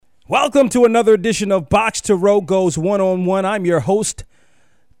Welcome to another edition of Box to Row Goes One-on-One. I'm your host,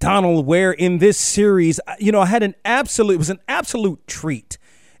 Donald Ware. In this series, I had it was an absolute treat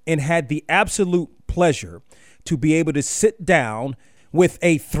and had the absolute pleasure to be able to sit down with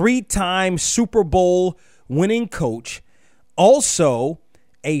a three-time Super Bowl winning coach, also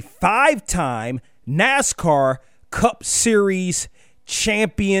a five-time NASCAR Cup Series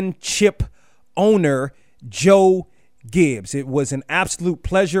championship owner, Joe Gibbs. It was an absolute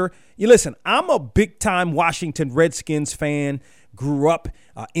pleasure. Listen, I'm a big-time Washington Redskins fan, grew up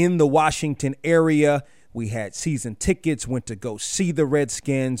in the Washington area. We had season tickets, went to go see the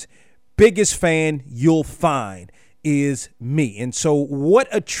Redskins. Biggest fan you'll find is me. And so what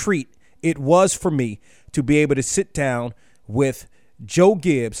a treat it was for me to be able to sit down with Joe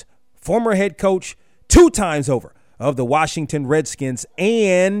Gibbs, former head coach 2 times over of the Washington Redskins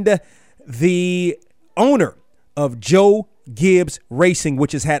and the owner of Joe Gibbs Racing,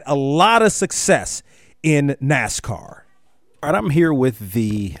 which has had a lot of success in NASCAR. All right, I'm here with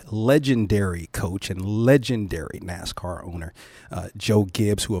the legendary coach and legendary NASCAR owner, Joe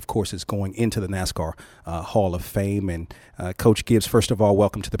Gibbs, who, of course, is going into the NASCAR Hall of Fame. And Coach Gibbs, first of all,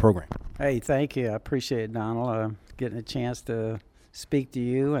 welcome to the program. Hey, thank you. I appreciate it, Donald, getting a chance to speak to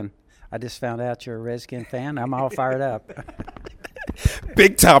you. And I just found out you're a Redskin fan. I'm all fired up.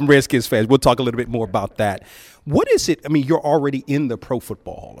 Big-time Redskins fans. We'll talk a little bit more about that. What is it? I mean, you're already in the Pro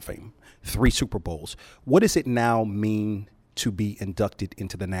Football Hall of Fame, 3 Super Bowls. What does it now mean to be inducted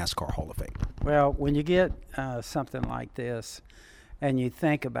into the NASCAR Hall of Fame? Well, when you get something like this and you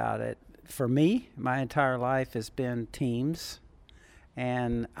think about it, for me, my entire life has been teams.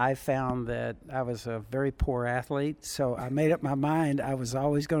 And I found that I was a very poor athlete, so I made up my mind I was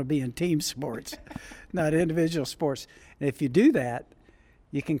always going to be in team sports, not individual sports. And if you do that,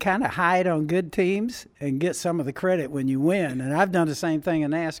 you can kind of hide on good teams and get some of the credit when you win. And I've done the same thing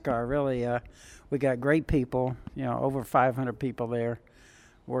in NASCAR, really. We got great people, over 500 people there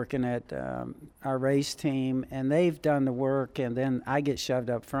working at our race team, and they've done the work, and then I get shoved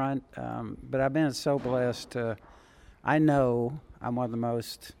up front. But I've been so blessed I know I'm one of the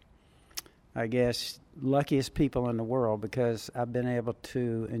most, luckiest people in the world because I've been able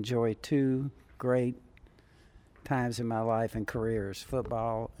to enjoy 2 great times in my life and careers,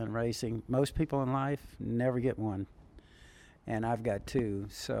 football and racing. Most people in life never get one, and I've got 2.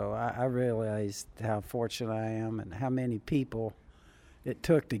 So I realized how fortunate I am and how many people it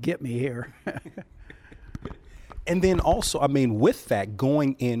took to get me here. And then also, with that,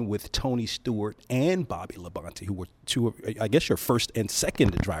 going in with Tony Stewart and Bobby Labonte, who were 2 of, your first and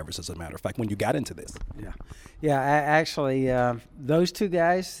second drivers, as a matter of fact, when you got into this. Yeah. Those 2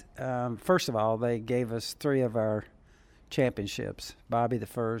 guys, first of all, they gave us 3 of our championships, Bobby the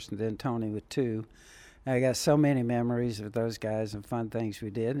first and then Tony with 2. I got so many memories of those guys and fun things we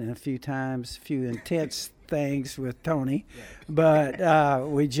did, and a few intense things with Tony. Yeah. But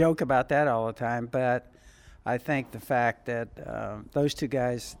we joke about that all the time. But I think the fact that those 2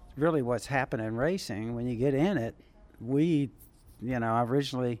 guys, really what's happened in racing, when you get in it, I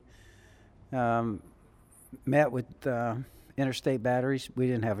originally met with Interstate Batteries. We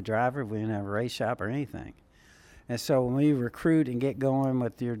didn't have a driver. We didn't have a race shop or anything. And so when we recruit and get going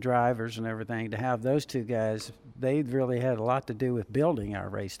with your drivers and everything, to have those 2 guys, they really had a lot to do with building our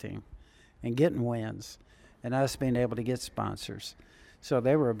race team and getting wins and us being able to get sponsors. So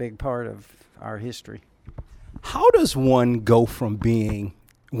they were a big part of our history. How does one go from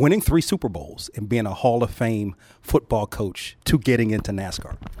winning 3 Super Bowls and being a Hall of Fame football coach to getting into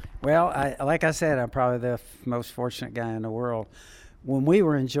NASCAR? Well, like I said, I'm probably the most fortunate guy in the world. When we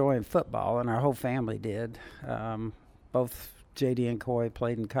were enjoying football, and our whole family did, both J.D. and Coy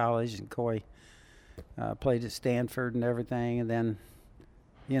played in college, and Coy played at Stanford and everything. And then,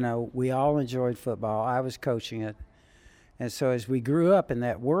 we all enjoyed football. I was coaching it. And so as we grew up in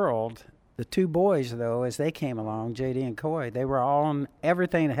that world, the 2 boys, though, as they came along, J.D. and Coy, they were all on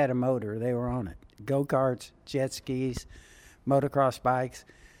everything that had a motor. They were on it. Go-karts, jet skis, motocross bikes.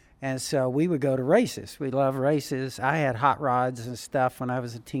 And so we would go to races. We loved races. I had hot rods and stuff when I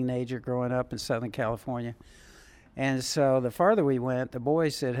was a teenager growing up in Southern California. And so the farther we went, the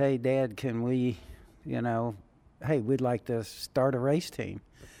boys said, hey, Dad, can we, we'd like to start a race team.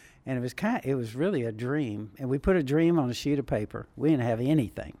 And it was really a dream. And we put a dream on a sheet of paper. We didn't have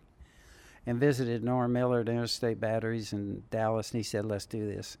anything. And visited Norm Miller at Interstate Batteries in Dallas, and he said, let's do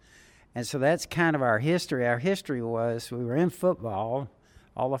this. And so that's kind of our history. Our history was we were in football,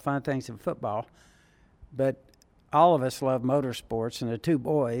 all the fun things in football, but all of us love motorsports, and the 2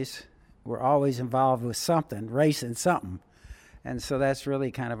 boys were always involved with something, racing something. And so that's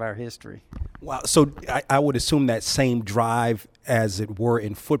really kind of our history. Wow. So I would assume that same drive, as it were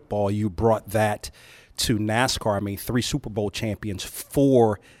in football, you brought that to NASCAR. I mean, 3 Super Bowl champions,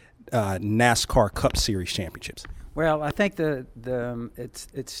 4 NASCAR Cup Series championships. Well, I think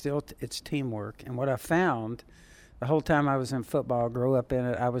it's teamwork. And what I found the whole time I was in football, grew up in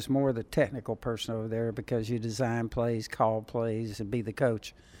it, I was more the technical person over there because you design plays, call plays, and be the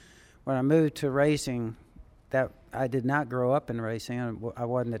coach. When I moved to racing, that I did not grow up in racing. I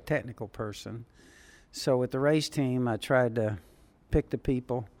wasn't a technical person. So with the race team, I tried to pick the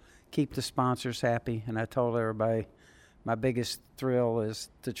people, keep the sponsors happy, and I told everybody my biggest thrill is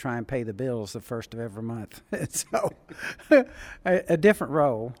to try and pay the bills the first of every month. So a different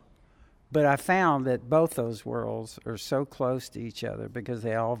role. But I found that both those worlds are so close to each other because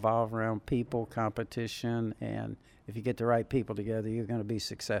they all evolve around people, competition, and if you get the right people together, you're going to be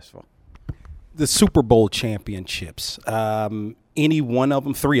successful. The Super Bowl championships, any one of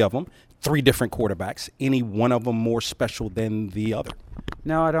them, 3 of them, 3 different quarterbacks, any one of them more special than the other?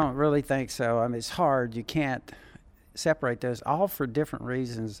 No, I don't really think so. I mean, it's hard. You can't separate those, all for different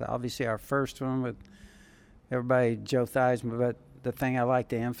reasons. Obviously, our first one with everybody, Joe Theismann, but the thing I like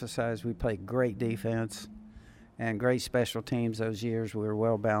to emphasize, we played great defense and great special teams those years. We were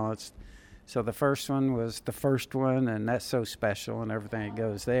well balanced. So the first one was the first one, and that's so special and everything that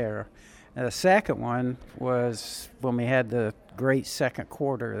goes there. And the second one was when we had the great second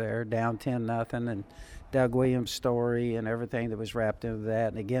quarter there, down 10-0, and Doug Williams' story and everything that was wrapped into that.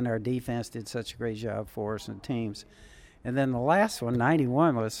 And again, our defense did such a great job for us and teams. And then the last one,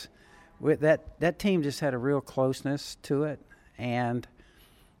 91, was with that team just had a real closeness to it. And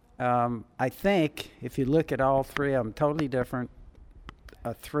I think if you look at all 3 of them, totally different,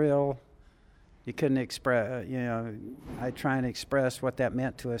 a thrill. You couldn't express, I try and express what that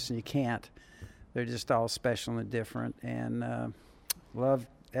meant to us, and you can't. They're just all special and different, and loved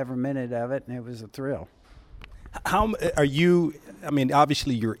every minute of it, and it was a thrill. How are you? I mean,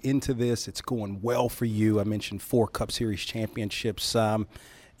 obviously you're into this. It's going well for you. I mentioned 4 Cup Series championships.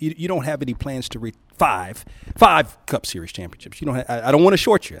 You don't have any plans to five Cup Series championships. You don't. I don't want to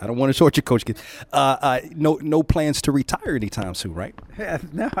short you. I don't want to short you, Coach. No plans to retire anytime soon, right?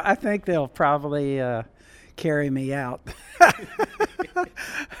 No, I think they'll probably carry me out.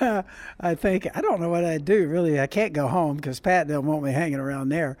 I don't know what I'd do, really. I can't go home because Pat don't want me hanging around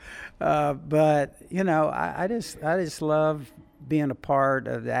there. But, I just love being a part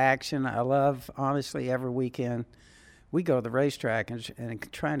of the action. I love, honestly, every weekend we go to the racetrack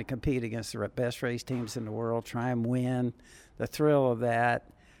and trying to compete against the best race teams in the world, try and win, the thrill of that.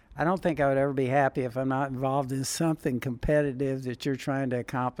 I don't think I would ever be happy if I'm not involved in something competitive that you're trying to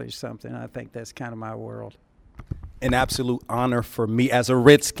accomplish something. I think that's kind of my world. An absolute honor for me as a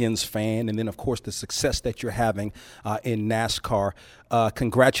Redskins fan, and then, of course, the success that you're having in NASCAR.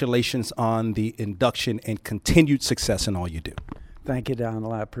 Congratulations on the induction and continued success in all you do. Thank you,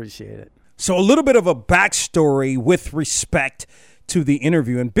 Donald. I appreciate it. So a little bit of a backstory with respect to the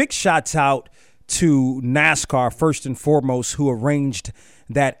interview, and big shots out to NASCAR, first and foremost, who arranged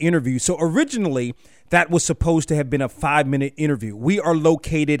that interview. So originally, that was supposed to have been a 5-minute interview. We are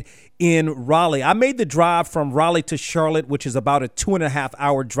located in Raleigh. I made the drive from Raleigh to Charlotte, which is about a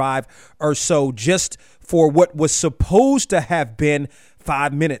 2.5-hour drive or so, just for what was supposed to have been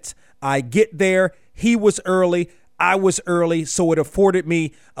 5 minutes. I get there. He was early. I was early, so it afforded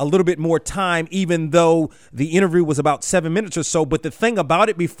me a little bit more time, even though the interview was about 7 minutes or so. But the thing about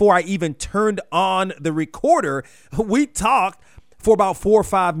it, before I even turned on the recorder, we talked for about 4 or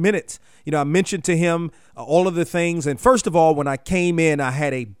 5 minutes. I mentioned to him all of the things. And first of all, when I came in, I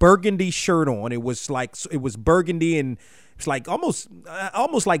had a burgundy shirt on. It was burgundy, and it's like almost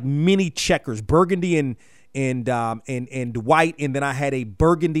like mini checkers, burgundy and white, and then I had a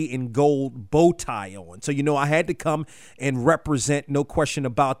burgundy and gold bow tie on. So, I had to come and represent, no question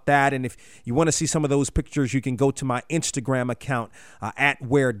about that. And if you want to see some of those pictures, you can go to my Instagram account at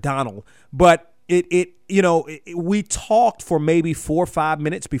 @WhereDonald. But we talked for maybe 4 or 5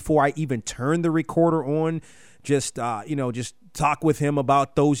 minutes before I even turned the recorder on. Just talk with him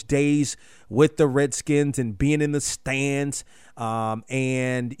about those days with the Redskins and being in the stands,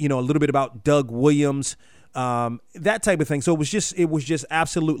 and a little bit about Doug Williams. That type of thing. So it was just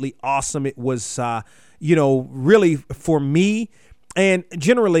absolutely awesome. It was, really for me. And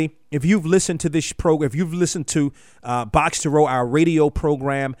generally, if you've listened to this program, if you've listened to Box to Row, our radio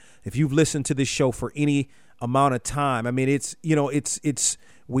program, if you've listened to this show for any amount of time, I mean, it's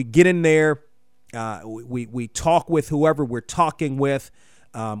we get in there, we talk with whoever we're talking with.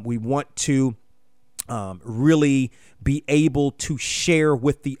 We want to really be able to share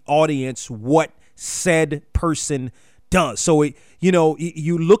with the audience what said person does. So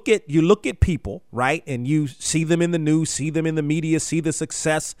you look at people, right, and you see them in the news, see them in the media, see the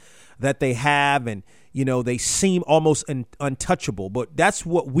success that they have, and they seem almost untouchable. But that's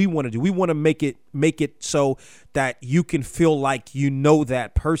what we want to do. We want to make it so that you can feel like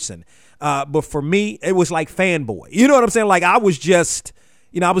that person. But for me, it was like fanboy. You know what I'm saying? Like I was just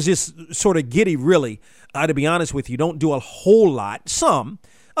sort of giddy, really. To be honest with you, don't do a whole lot. Some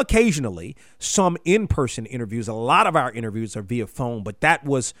occasionally, some in-person interviews. A lot of our interviews are via phone, but that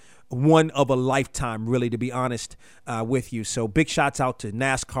was one of a lifetime, really, to be honest with you. So big shots out to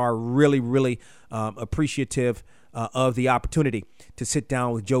NASCAR. Really, really appreciative of the opportunity to sit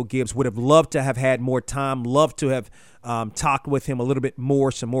down with Joe Gibbs. Would have loved to have had more time. Loved to have talked with him a little bit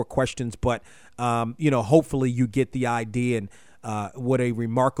more, some more questions. But, hopefully you get the idea and what a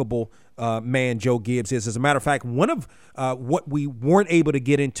remarkable man Joe Gibbs is. As a matter of fact, one of what we weren't able to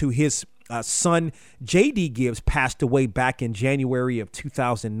get into, his son, J.D. Gibbs, passed away back in January of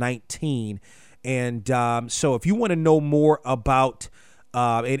 2019. And so if you want to know more about,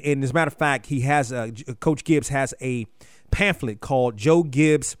 and as a matter of fact, Coach Gibbs has a pamphlet called Joe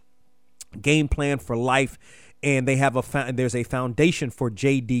Gibbs Game Plan for Life. And they have there's a foundation for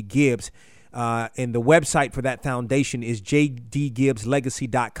J.D. Gibbs. And the website for that foundation is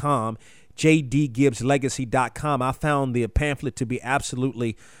jdgibbslegacy.com, jdgibbslegacy.com. I found the pamphlet to be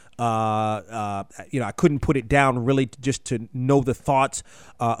absolutely, I couldn't put it down really just to know the thoughts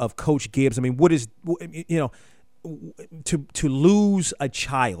of Coach Gibbs. I mean, what is, to lose a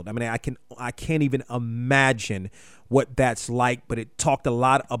child. I mean, I can't even imagine what that's like, but it talked a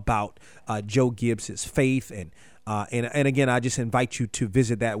lot about Joe Gibbs' faith. And again, I just invite you to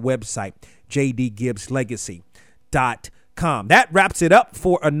visit that website, jdgibbslegacy.com. That wraps it up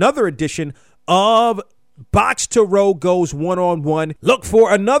for another edition of Box to Row Goes One-on-One. Look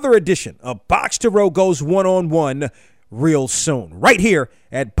for another edition of Box to Row Goes One-on-One real soon, right here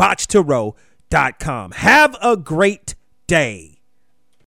at boxtorow.com. Have a great day.